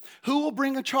 Who will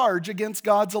bring a charge against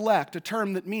God's elect? A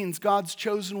term that means God's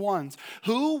chosen ones.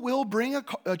 Who will bring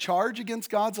a charge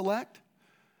against God's elect?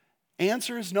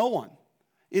 Answer is no one.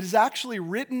 It is actually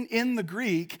written in the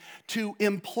Greek to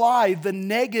imply the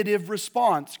negative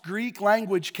response. Greek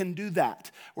language can do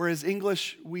that, whereas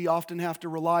English, we often have to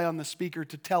rely on the speaker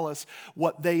to tell us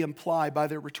what they imply by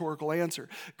their rhetorical answer.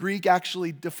 Greek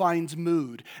actually defines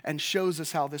mood and shows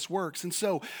us how this works. And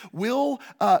so, who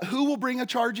will bring a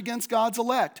charge against God's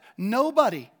elect?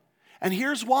 Nobody. And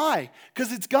here's why.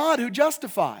 Because it's God who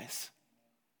justifies.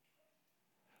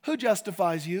 Who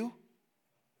justifies you?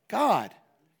 God.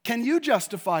 Can you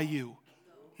justify you?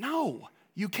 No,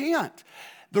 you can't.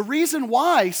 The reason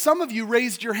why some of you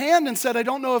raised your hand and said, I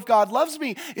don't know if God loves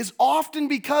me, is often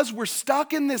because we're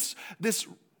stuck in this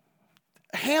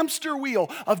hamster wheel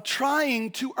of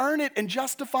trying to earn it and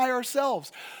justify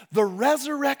ourselves. The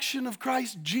resurrection of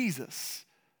Christ Jesus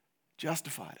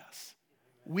justified us.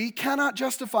 We cannot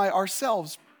justify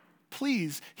ourselves.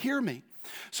 Please hear me.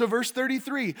 So verse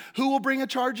 33, who will bring a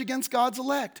charge against God's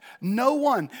elect? No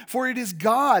one, for it is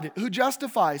God who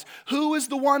justifies. Who is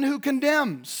the one who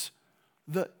condemns?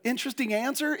 The interesting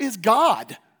answer is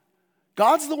God.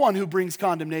 God's the one who brings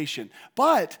condemnation.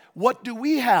 But what do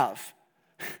we have?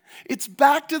 It's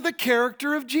back to the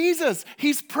character of Jesus.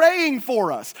 He's praying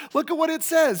for us. Look at what it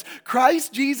says.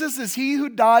 Christ Jesus is he who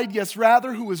died, yes,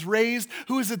 rather, who was raised,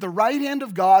 who is at the right hand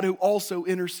of God, who also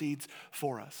intercedes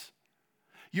for us.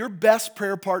 Your best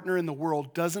prayer partner in the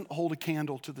world doesn't hold a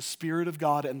candle to the Spirit of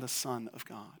God and the Son of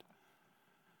God.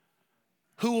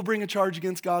 Who will bring a charge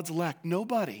against God's elect?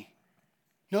 Nobody.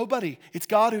 Nobody. It's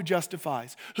God who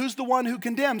justifies. Who's the one who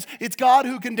condemns? It's God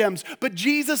who condemns. But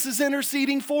Jesus is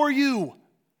interceding for you.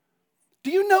 Do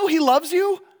you know he loves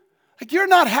you? Like, you're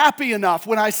not happy enough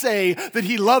when I say that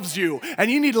he loves you,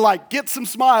 and you need to get some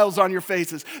smiles on your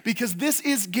faces, because this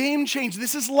is game changing.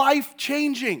 This is life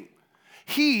changing.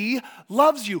 He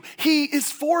loves you. He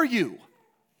is for you.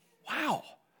 Wow.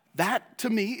 That to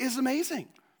me is amazing.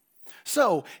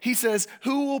 So he says,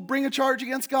 who will bring a charge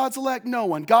against God's elect? No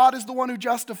one. God is the one who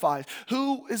justifies.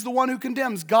 Who is the one who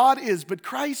condemns? God is. But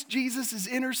Christ Jesus is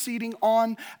interceding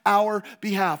on our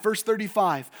behalf. Verse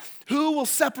 35, who will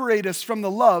separate us from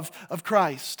the love of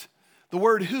Christ? The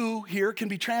word who here can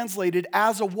be translated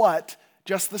as a what,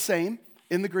 just the same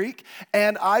in the Greek.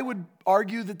 And I would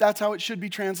argue that that's how it should be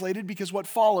translated, because what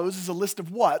follows is a list of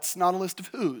whats, not a list of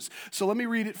whos. So let me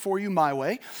read it for you my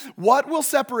way. What will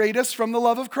separate us from the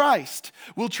love of Christ?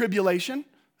 Will tribulation?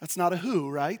 That's not a who,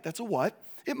 right? That's a what.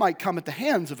 It might come at the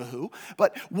hands of a who.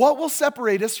 But what will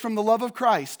separate us from the love of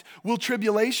Christ? Will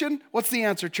tribulation? What's the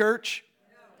answer, church?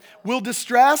 No. Will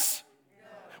distress?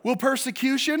 No. Will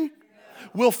persecution? No.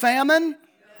 Will famine? No.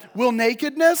 Will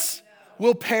nakedness? No.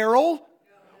 Will peril?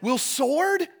 Will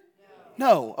sword?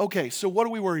 No. Okay, so what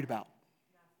are we worried about?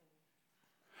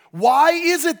 Why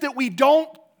is it that we don't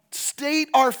state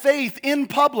our faith in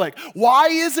public? Why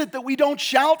is it that we don't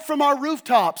shout from our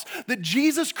rooftops that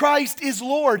Jesus Christ is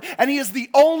Lord and he is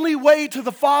the only way to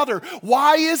the Father?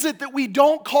 Why is it that we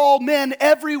don't call men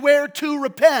everywhere to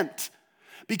repent?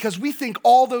 Because we think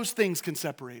all those things can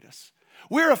separate us.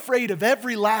 We're afraid of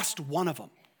every last one of them.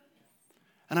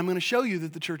 And I'm going to show you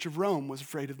that the Church of Rome was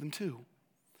afraid of them too.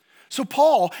 So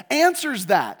Paul answers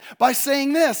that by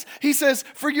saying this. He says,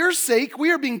 for your sake,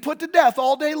 we are being put to death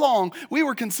all day long. We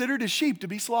were considered as sheep to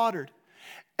be slaughtered.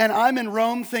 And I'm in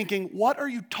Rome thinking, what are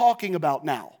you talking about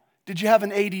now? Did you have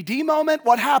an ADD moment?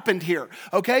 What happened here?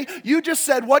 Okay, you just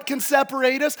said what can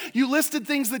separate us. You listed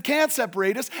things that can't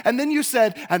separate us. And then you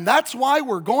said, and that's why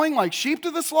we're going like sheep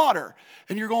to the slaughter.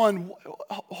 And you're going,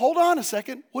 hold on a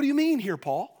second. What do you mean here,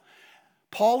 Paul?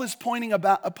 Paul is pointing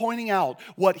out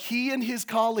what he and his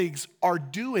colleagues are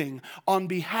doing on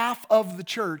behalf of the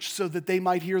church so that they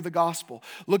might hear the gospel.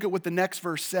 Look at what the next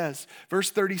verse says.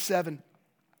 Verse 37.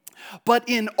 But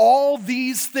in all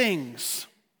these things,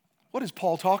 what is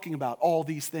Paul talking about? All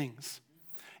these things.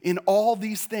 In all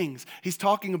these things, he's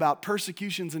talking about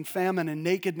persecutions and famine and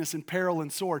nakedness and peril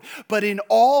and sword. But in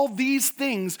all these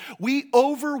things, we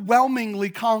overwhelmingly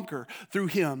conquer through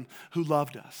him who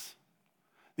loved us.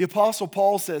 The Apostle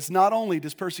Paul says, not only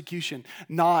does persecution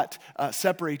not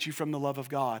separate you from the love of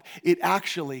God, it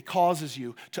actually causes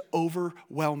you to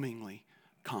overwhelmingly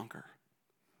conquer.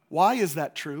 Why is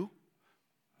that true?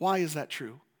 Why is that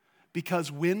true?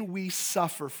 Because when we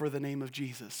suffer for the name of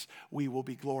Jesus, we will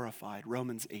be glorified.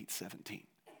 Romans 8:17.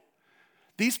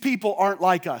 These people aren't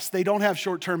like us. They don't have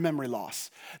short-term memory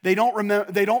loss. They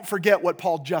don't forget what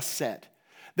Paul just said.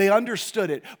 They understood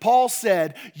it. Paul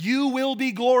said, you will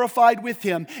be glorified with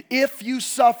him if you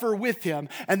suffer with him.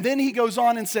 And then he goes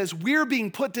on and says, we're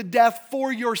being put to death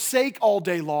for your sake all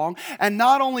day long. And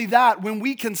not only that, when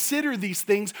we consider these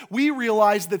things, we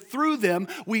realize that through them,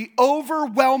 we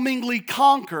overwhelmingly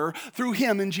conquer through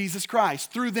him in Jesus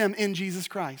Christ, through them in Jesus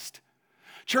Christ.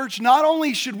 Church, not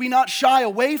only should we not shy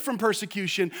away from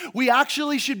persecution, we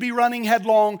actually should be running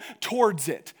headlong towards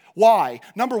it. Why?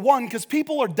 Number one, because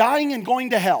people are dying and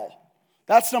going to hell.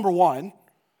 That's number one.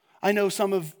 I know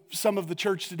some of the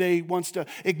church today wants to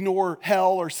ignore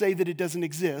hell or say that it doesn't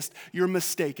exist. You're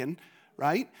mistaken,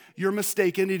 right? You're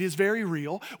mistaken. It is very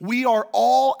real. We are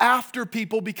all after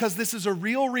people because this is a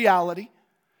real reality.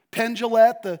 Penn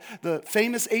Jillette, the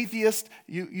famous atheist,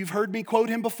 you've heard me quote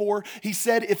him before. He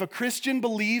said, if a Christian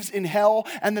believes in hell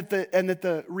and that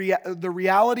the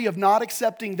reality of not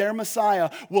accepting their Messiah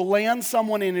will land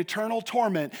someone in eternal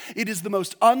torment, it is the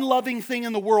most unloving thing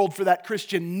in the world for that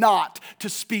Christian not to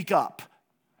speak up.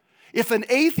 If an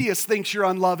atheist thinks you're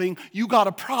unloving, you got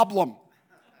a problem.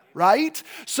 Right?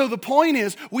 So the point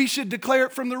is, we should declare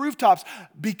it from the rooftops,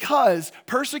 because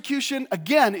persecution,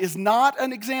 again, is not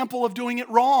an example of doing it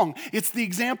wrong. It's the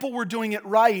example we're doing it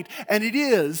right. And it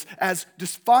is, as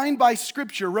defined by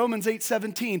Scripture, Romans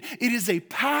 8:17, it is a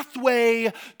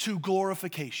pathway to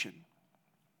glorification.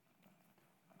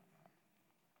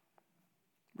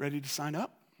 Ready to sign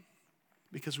up?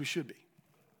 Because we should be.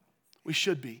 We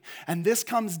should be. And this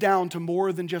comes down to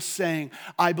more than just saying,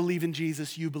 I believe in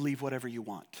Jesus, you believe whatever you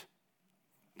want.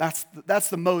 That's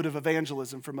the mode of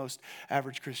evangelism for most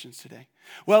average Christians today.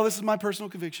 Well, this is my personal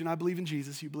conviction. I believe in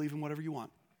Jesus, you believe in whatever you want.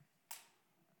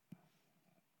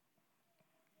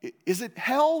 Is it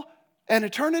hell and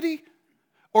eternity?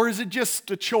 Or is it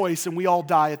just a choice and we all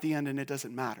die at the end and it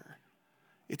doesn't matter?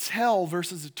 It's hell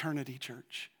versus eternity,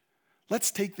 church.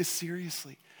 Let's take this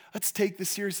seriously. Let's take this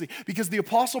seriously, because the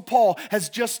Apostle Paul has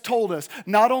just told us,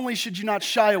 not only should you not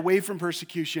shy away from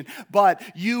persecution, but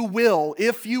you will,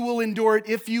 if you will endure it,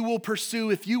 if you will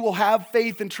pursue, if you will have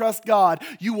faith and trust God,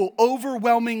 you will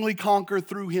overwhelmingly conquer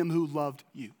through him who loved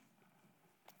you.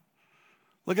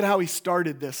 Look at how he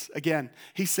started this again.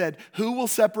 He said, who will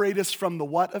separate us from the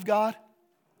what of God?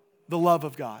 The love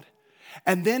of God.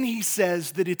 And then he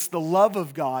says that it's the love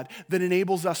of God that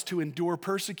enables us to endure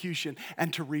persecution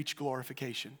and to reach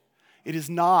glorification. It is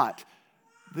not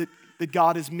that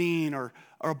God is mean or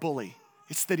a bully.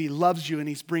 It's that he loves you and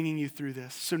he's bringing you through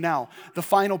this. So now, the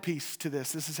final piece to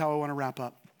this is how I want to wrap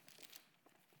up.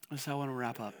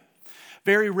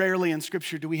 Very rarely in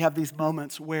Scripture do we have these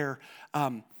moments where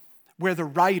the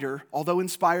writer, although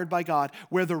inspired by God,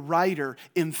 where the writer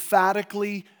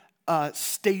emphatically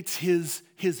states his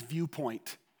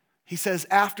viewpoint. He says,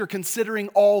 after considering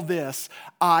all this,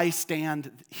 I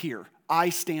stand here. I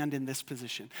stand in this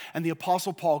position. And the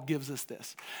Apostle Paul gives us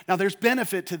this. Now, there's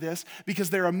benefit to this, because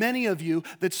there are many of you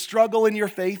that struggle in your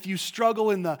faith. You struggle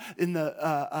in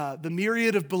the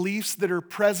myriad of beliefs that are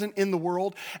present in the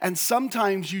world. And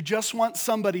sometimes you just want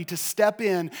somebody to step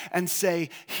in and say,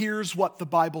 here's what the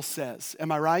Bible says.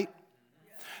 Am I right?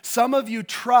 Some of you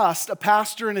trust a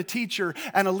pastor and a teacher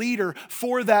and a leader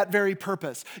for that very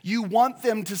purpose. You want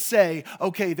them to say,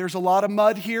 okay, there's a lot of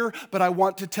mud here, but I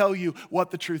want to tell you what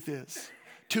the truth is.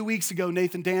 2 weeks ago,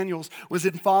 Nathan Daniels was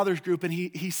in Father's Group, and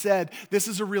he said, this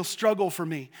is a real struggle for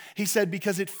me. He said,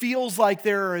 because it feels like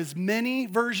there are as many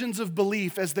versions of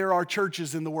belief as there are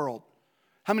churches in the world.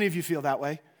 How many of you feel that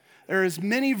way? There are as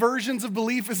many versions of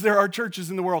belief as there are churches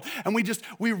in the world. And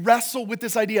we wrestle with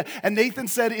this idea. And Nathan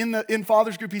said in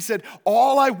Father's Group, he said,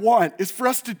 all I want is for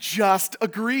us to just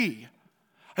agree.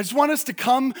 I just want us to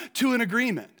come to an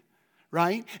agreement,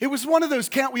 right? It was one of those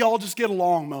can't we all just get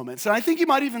along moments. And I think he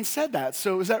might even said that.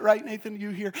 So is that right, Nathan, you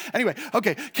here? Anyway,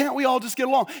 okay, can't we all just get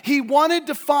along? He wanted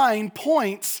to find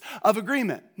points of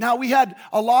agreement. Now, we had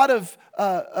a lot of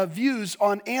views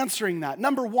on answering that.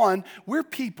 Number one, we're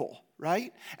people.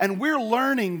 Right? And we're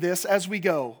learning this as we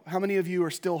go. How many of you are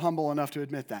still humble enough to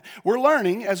admit that? We're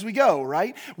learning as we go,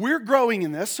 right? We're growing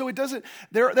in this, so it doesn't,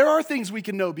 there are things we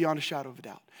can know beyond a shadow of a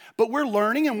doubt. But we're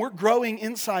learning and we're growing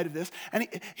inside of this. And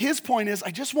his point is,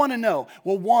 I just want to know,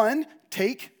 well, one,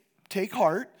 take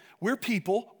heart. We're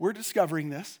people. We're discovering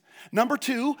this. Number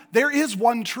two, there is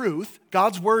one truth.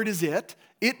 God's word is it.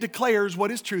 It declares what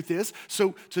his truth is.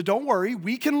 So don't worry.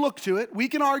 We can look to it. We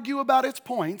can argue about its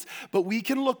points, but we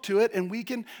can look to it and we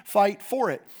can fight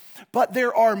for it. But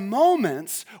there are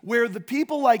moments where the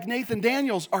people like Nathan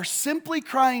Daniels are simply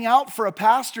crying out for a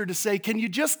pastor to say, can you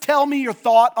just tell me your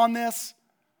thought on this?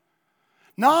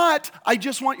 Not, I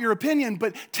just want your opinion,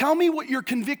 but tell me what your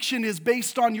conviction is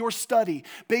based on your study,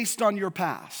 based on your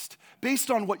past, based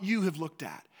on what you have looked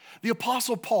at. The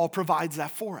Apostle Paul provides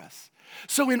that for us.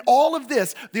 So in all of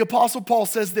this, the Apostle Paul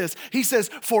says this. He says,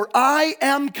 for I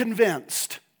am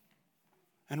convinced.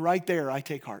 And right there, I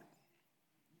take heart.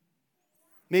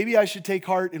 Maybe I should take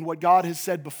heart in what God has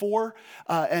said before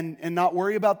and not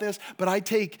worry about this. But I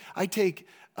take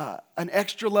an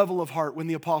extra level of heart when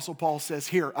the Apostle Paul says,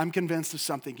 here, I'm convinced of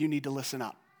something. You need to listen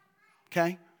up.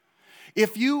 Okay?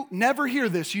 If you never hear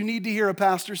this, you need to hear a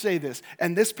pastor say this.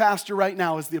 And this pastor right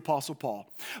now is the Apostle Paul.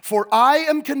 For I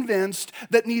am convinced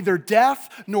that neither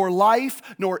death, nor life,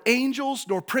 nor angels,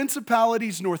 nor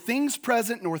principalities, nor things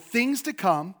present, nor things to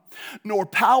come, nor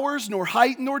powers, nor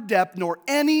height, nor depth, nor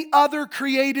any other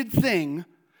created thing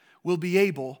will be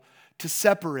able to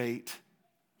separate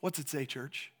What's it say,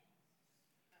 church?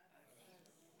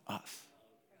 Us.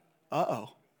 Uh-oh.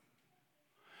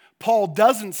 Paul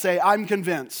doesn't say, I'm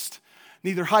convinced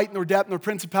neither height nor depth nor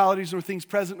principalities nor things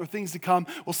present nor things to come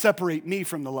will separate me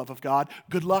from the love of God.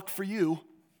 Good luck for you.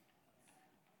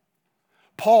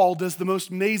 Paul does the most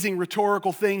amazing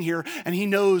rhetorical thing here, and he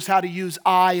knows how to use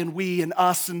I and we and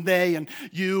us and they and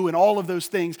you and all of those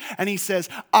things. And he says,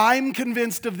 I'm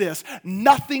convinced of this.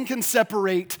 Nothing can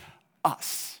separate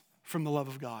us from the love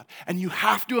of God. And you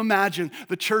have to imagine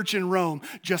the church in Rome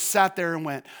just sat there and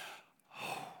went,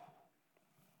 oh.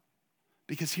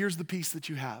 Because here's the piece that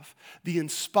you have. The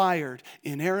inspired,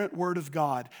 inerrant word of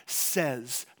God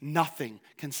says nothing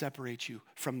can separate you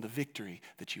from the victory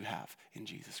that you have in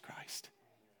Jesus Christ.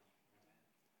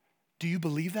 Do you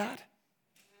believe that?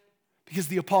 Because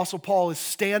the Apostle Paul is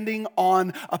standing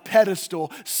on a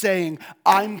pedestal saying,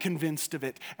 I'm convinced of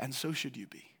it, and so should you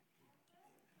be.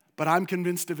 But I'm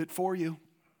convinced of it for you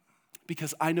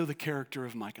because I know the character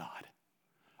of my God.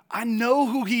 I know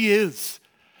who He is.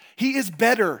 He is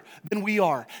better than we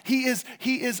are. He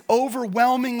is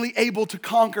overwhelmingly able to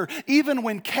conquer even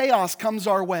when chaos comes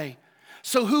our way.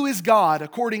 So who is God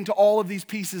according to all of these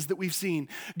pieces that we've seen?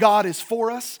 God is for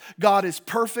us. God is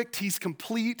perfect. He's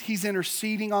complete. He's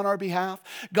interceding on our behalf.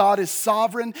 God is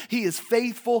sovereign. He is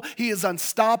faithful. He is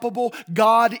unstoppable.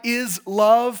 God is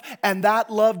love, and that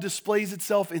love displays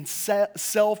itself in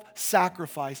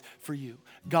self-sacrifice for you.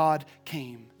 God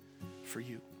came for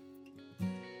you.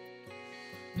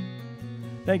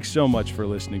 Thanks so much for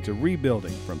listening to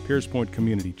Rebuilding from Pierce Point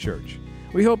Community Church.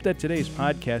 We hope that today's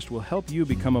podcast will help you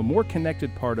become a more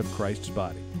connected part of Christ's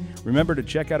body. Remember to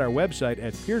check out our website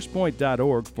at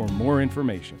piercepoint.org for more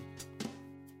information.